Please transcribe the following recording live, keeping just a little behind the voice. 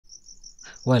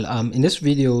Well, in this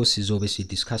video, is obviously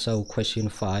discuss our question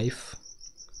 5.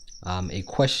 A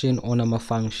question on our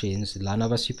functions. Lana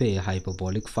a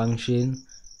hyperbolic function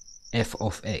f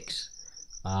of x.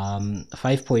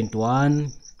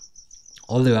 5.1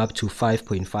 all the way up to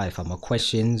 5.5 are my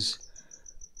questions.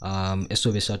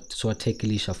 So take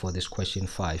Elisha for this question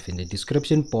 5. In the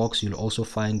description box, you'll also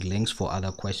find links for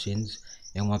other questions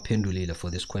and wapendulile for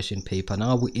this question paper.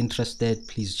 Now we're interested,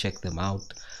 please check them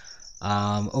out.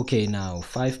 Okay, now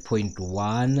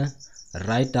 5.1,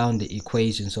 write down the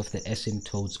equations of the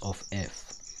asymptotes of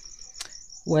f.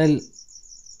 Well,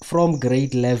 from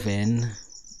grade 11,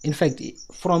 in fact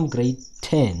from grade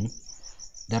 10,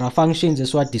 there are functions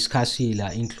as what discuss here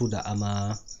include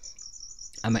ama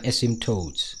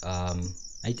asymptotes.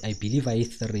 I believe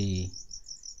I3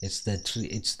 it's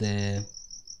the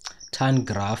tan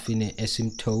graph in an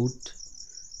asymptote.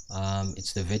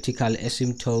 It's the vertical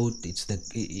asymptote. It's the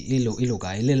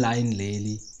line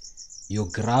lely. Your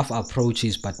graph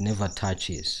approaches but never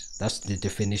touches. That's the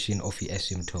definition of the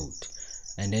asymptote.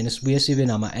 And then we even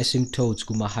ama asymptotes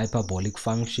kuma hyperbolic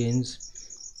functions.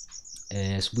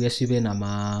 We even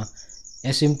ama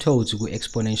asymptotes ku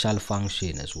exponential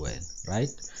function as well, right?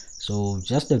 So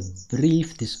just a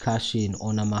brief discussion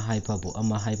on ama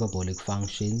hyperbolic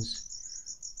functions.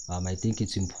 I think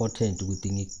it's important to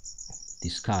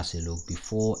discuss it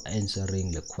before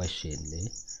answering the question.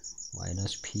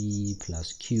 Minus p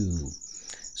plus q.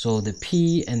 So the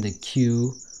p and the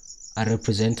q are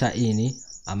represented in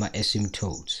ama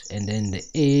asymptotes, and then the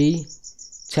a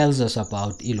tells us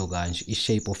about the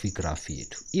shape of the graph.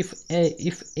 If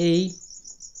a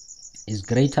is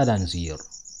greater than 0,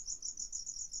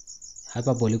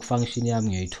 hyperbolic function yam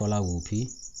ngiyoyithola kuphi?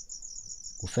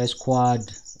 Ku first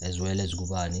quad as well as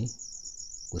kubani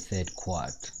ku third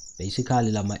quad.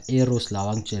 Basically lama arrows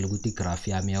lawa ngitshela ukuthi graph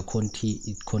yami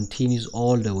it continues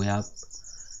all the way up,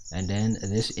 and then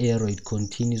this arrow it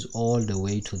continues all the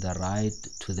way to the right,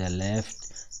 to the left,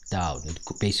 down.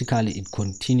 Basically it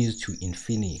continues to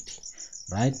infinity,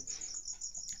 right?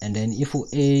 And then if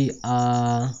a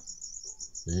are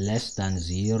less than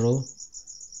 0,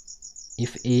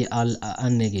 if a are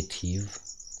negative,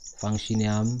 function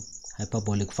yam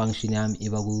hyperbolic function yam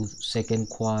iba ku second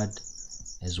quad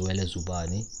as well as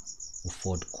ubani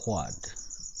fourth quad.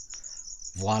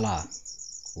 Voila.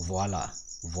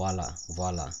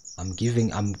 I'm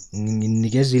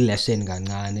nikeza lesson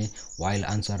kancane while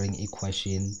answering a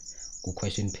question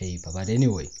paper. But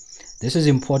anyway, this is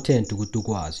important to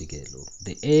ukwazi ke lo.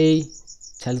 The a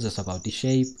tells us about the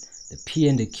shape, the p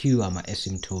and the q are my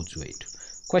asymptotes wethu.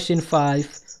 Question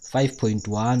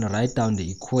 5.1, write down the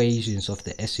equations of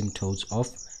the asymptotes of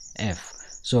f.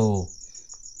 So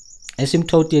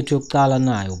asymptote yethu yokuqala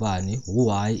nayo bani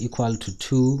y equal to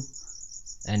 2,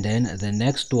 and then the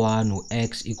next one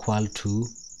x equal to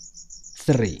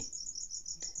 3.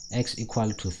 X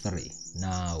equal to 3.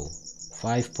 Now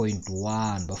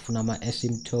 5.1 bafuna ama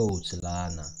asymptotes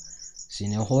lana.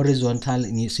 Sine horizontal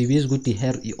sibiza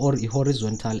ukuthi or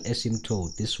horizontal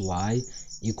asymptote, this y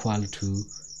equal to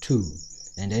 2,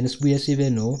 and then sibuye sibe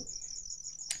no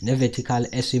vertical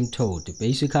asymptote.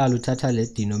 Basically uthatha le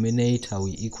denominator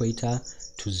we equator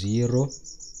to 0,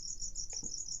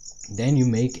 then you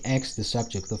make x the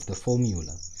subject of the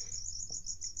formula,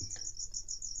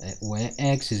 where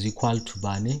x is equal to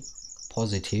bani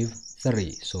positive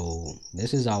 3. So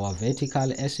this is our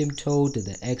vertical asymptote,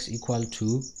 the x equal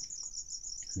to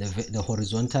the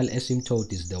horizontal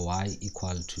asymptote is the y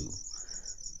equal to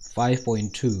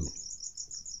 5.2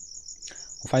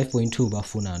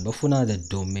 bafuna the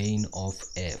domain of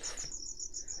f.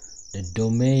 The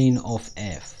domain of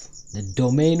f, the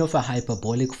domain of a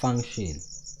hyperbolic function.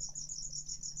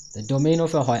 The domain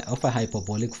of a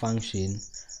hyperbolic function.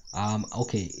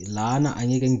 Okay, lana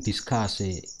angeke ngidiscuss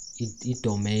I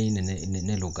domain I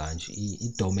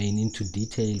domain into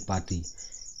detail, but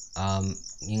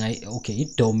okay, I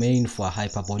domain for a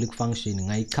hyperbolic function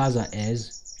ngayichaza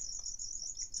as,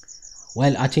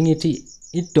 well, I think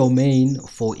it domain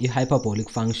for a hyperbolic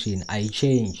function I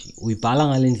change uyibhala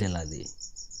ngale ndlela le.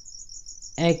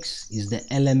 X is the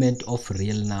element of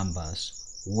real numbers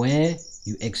where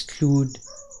you exclude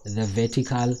the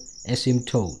vertical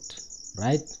asymptote,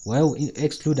 right? Well,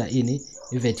 exclude a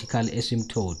vertical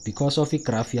asymptote because of a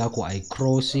graph yako I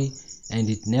cross and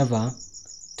it never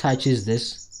touches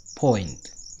this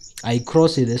point. I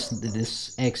cross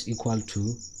this x equal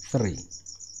to 3,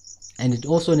 and it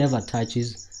also never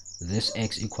touches this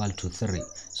x equal to 3.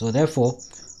 So therefore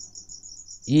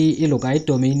I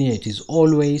domain is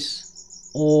always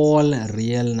all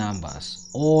real numbers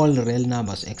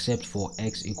except for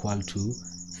x equal to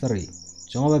 3.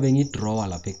 Njengoba bengidraw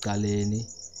lapha ekuqaleni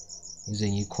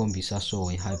ize ngikhombisa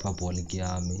so i-hyperbolic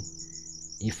yami.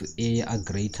 If a are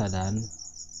greater than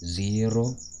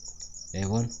 0,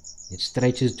 it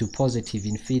stretches to positive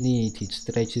infinity, it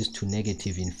stretches to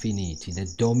negative infinity. The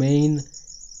domain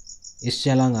is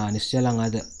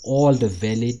all the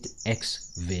valid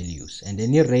x values, and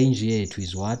any range here to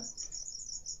is what?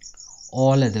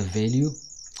 All the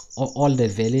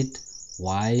valid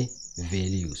y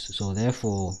values. So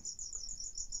therefore,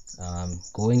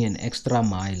 going an extra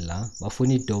mile,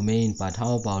 bafuni domain, but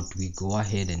how about we go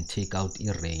ahead and take out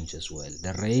a range as well?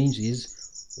 The range is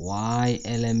y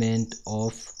element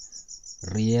of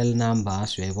real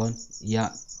numbers,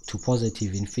 to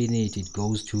positive infinity, it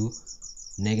goes to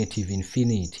negative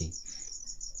infinity,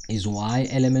 is y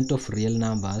element of real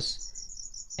numbers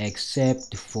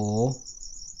except for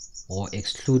or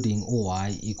excluding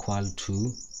y equal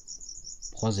to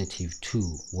positive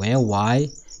 2, where y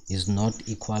is not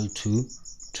equal to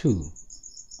 2.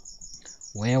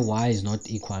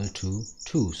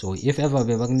 So if ever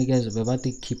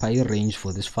keep a range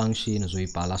for this function,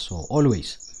 so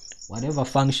always whatever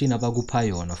function abakupha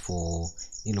yona for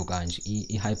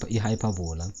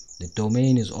hyperbola, the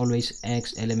domain is always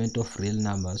x element of real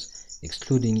numbers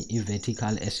excluding a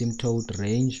vertical asymptote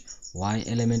range, y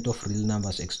element of real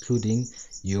numbers excluding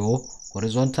your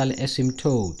horizontal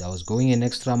asymptote. I was going an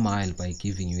extra mile by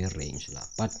giving you a range,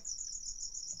 but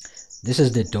this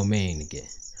is the domain again.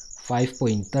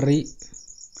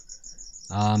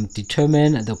 5.3,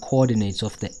 determine the coordinates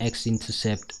of the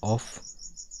x-intercept of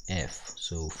f.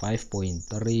 So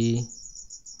 5.3,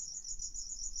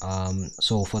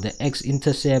 so for the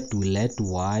x-intercept, we let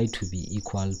y to be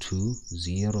equal to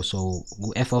 0. So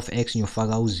f of x you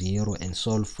figure 0 and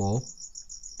solve for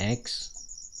x.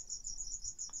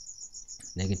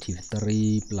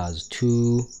 -3 plus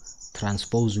 2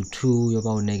 transpose 2, you're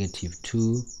about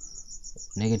 -2,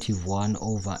 -1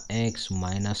 over x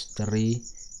minus 3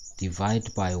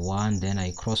 divide by 1, then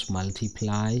I cross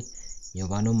multiply, you're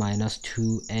about minus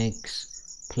 2x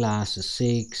plus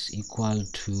 6 equal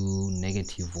to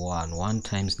 -1. 1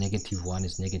 times -1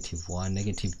 is -1,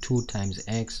 -2 times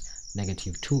x,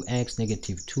 -2x,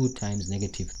 -2 times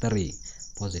 -3,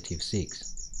 positive 6.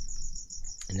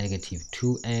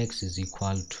 -2x is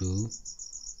equal to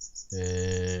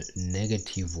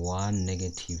 -1,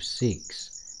 -6.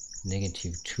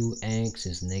 -2x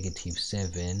is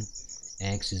 -7.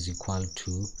 X is equal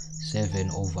to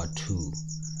 7 over 2.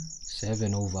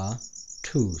 7 over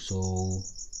 2. So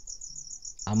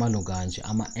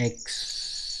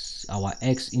our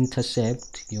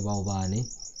x-intercept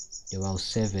about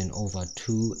 7 over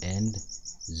 2 and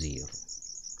 0.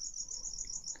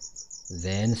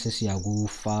 Then sesiyaku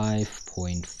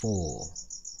 5.4.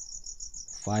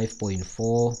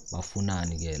 5.4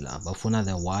 bafunani ke la, bafuna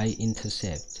the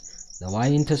y-intercept. The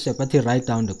y-intercept, but write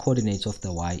down the coordinates of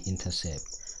the y-intercept.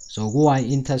 So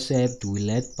y-intercept, we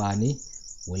let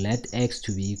x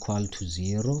to be equal to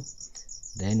 0.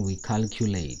 Then we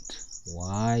calculate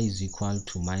y is equal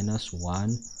to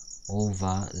 -1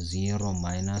 over 0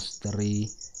 minus 3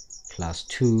 plus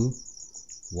 2.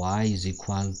 Y is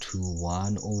equal to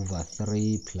 1 over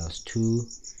 3 plus 2.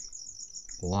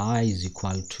 Y is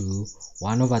equal to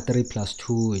 1 over 3 plus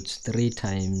 2, it's 3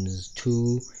 times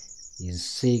 2 is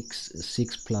 6.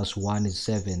 6 plus 1 is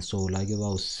 7. So like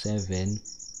about 7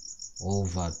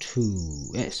 over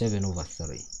 2. 7 over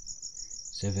 3.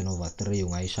 7 over 3.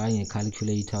 Ungayishaya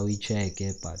ngecalculator uyicheck,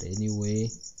 but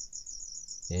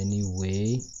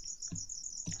anyway.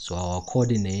 So our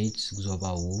coordinates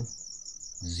kuzoba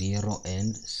 0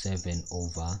 and 7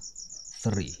 over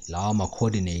 3. Lawa ma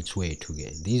coordinates wethu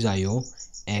ke. These are your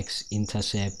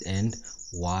x-intercept and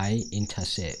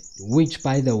y-intercept, which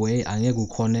by the way angeke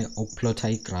ukhone ukuplotha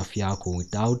igraph yakho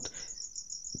without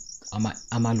ama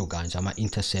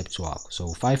intercepts wakho.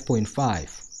 So 5.5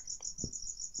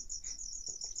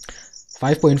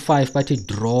 but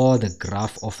draw the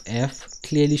graph of f,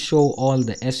 clearly show all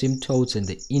the asymptotes and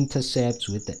the intercepts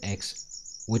with the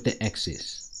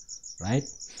axis, right?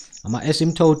 Ama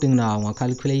asymptoting now nga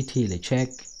calculate check.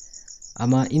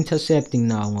 Ama intercepting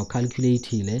now nga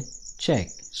calculate check.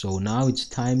 So now it's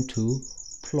time to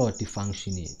plot the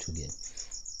function here again.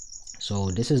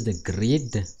 So this is the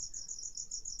grid.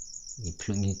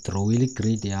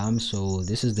 So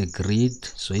this is the grid.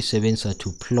 So it's seven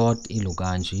to plot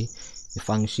iluganji the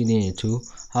function here too.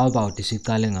 How about this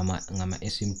ngama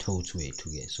asymptotes way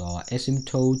together? So our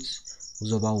asymptotes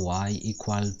was about y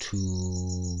equal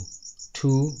to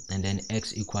 2 and then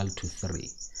x equal to 3.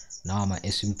 Now my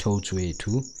asymptotes way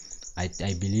too. I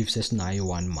believe says now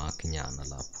 1 mark nyana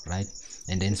lap, right?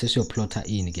 And then says your plotter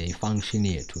in again function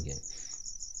here to again.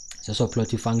 So plot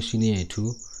the function here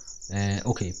too.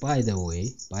 Okay, by the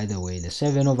way, the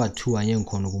 7 over 2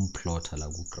 angikhona ukumplota la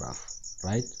ku graph,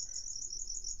 right?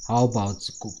 How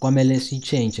about kwamele si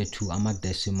change to ama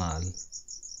decimals,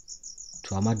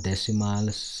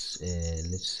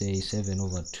 let's say 7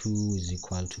 over 2 is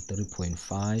equal to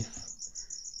 3.5.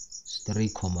 It's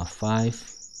 3,5.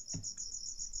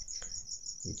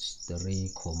 It's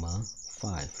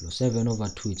 3,5. Lo 7 over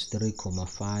 2 it's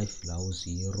 3,5. Lao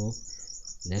 0.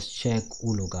 Let's check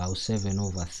ulogao 7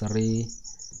 over 3.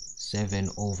 7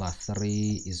 over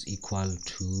 3 is equal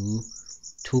to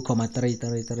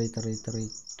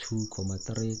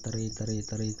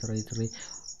 2,33333.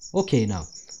 Okay, now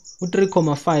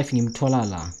 3,5 ngimthola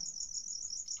la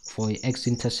for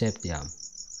x-intercept yami.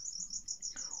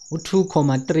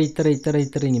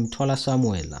 2,3333 ngimthola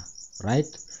somewhere la, right?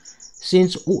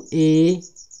 Since a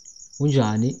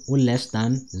unjani less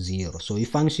than 0, so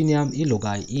i-function yami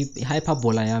iloga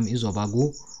i-hyperbola yami izoba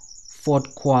ku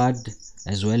fourth quad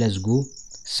as well as ku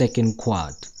second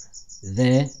quad.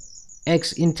 The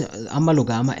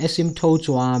amaloga ama-asymptotes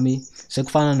wami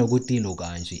sekufana nokuthi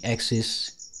iloga nje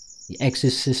i-axis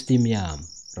system yami,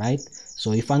 right?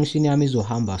 So i-function yami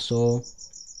izohamba so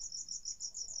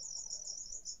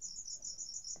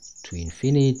to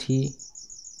infinity,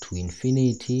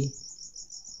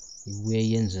 ibuye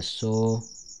yenze so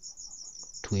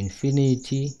to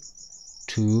infinity,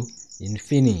 to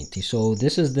infinity. So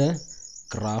this is the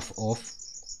graph of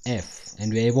f,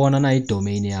 and uyayibona na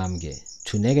i-domain yami ke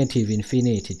to negative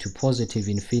infinity to positive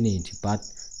infinity, but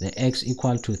the x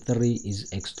equal to 3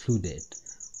 is excluded.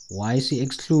 Why is it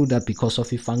excluded? Because of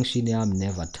the function yami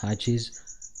never touches,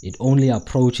 it only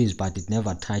approaches but it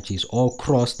never touches or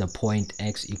cross the point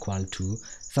x equal to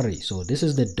 3. So this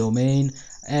is the domain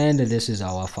and this is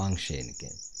our function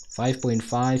again.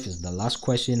 5.5 is the last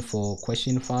question for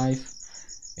question 5.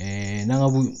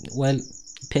 Well,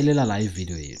 phelela live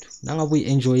video yethu. Nangabe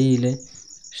uyenjoyile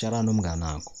share nomngane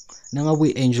wakho. Nangabe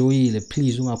uyenjoyile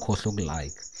please ungakhohlwa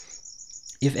ukulike.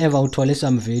 If ever uthole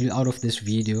some value out of this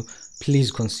video,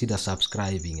 please consider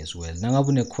subscribing as well. Nangabe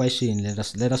une question,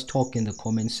 let us talk in the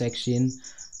comment section.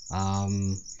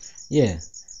 In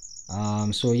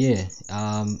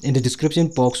the description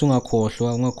box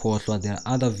ungakhohlwa there are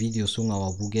other videos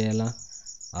ungawabukela.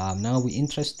 Now we're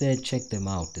interested, check them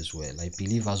out as well. I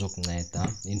believe azokunceda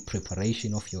in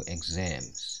preparation of your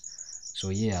exams. So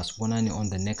yeah, asibonani on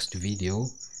the next video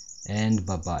and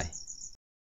bye bye.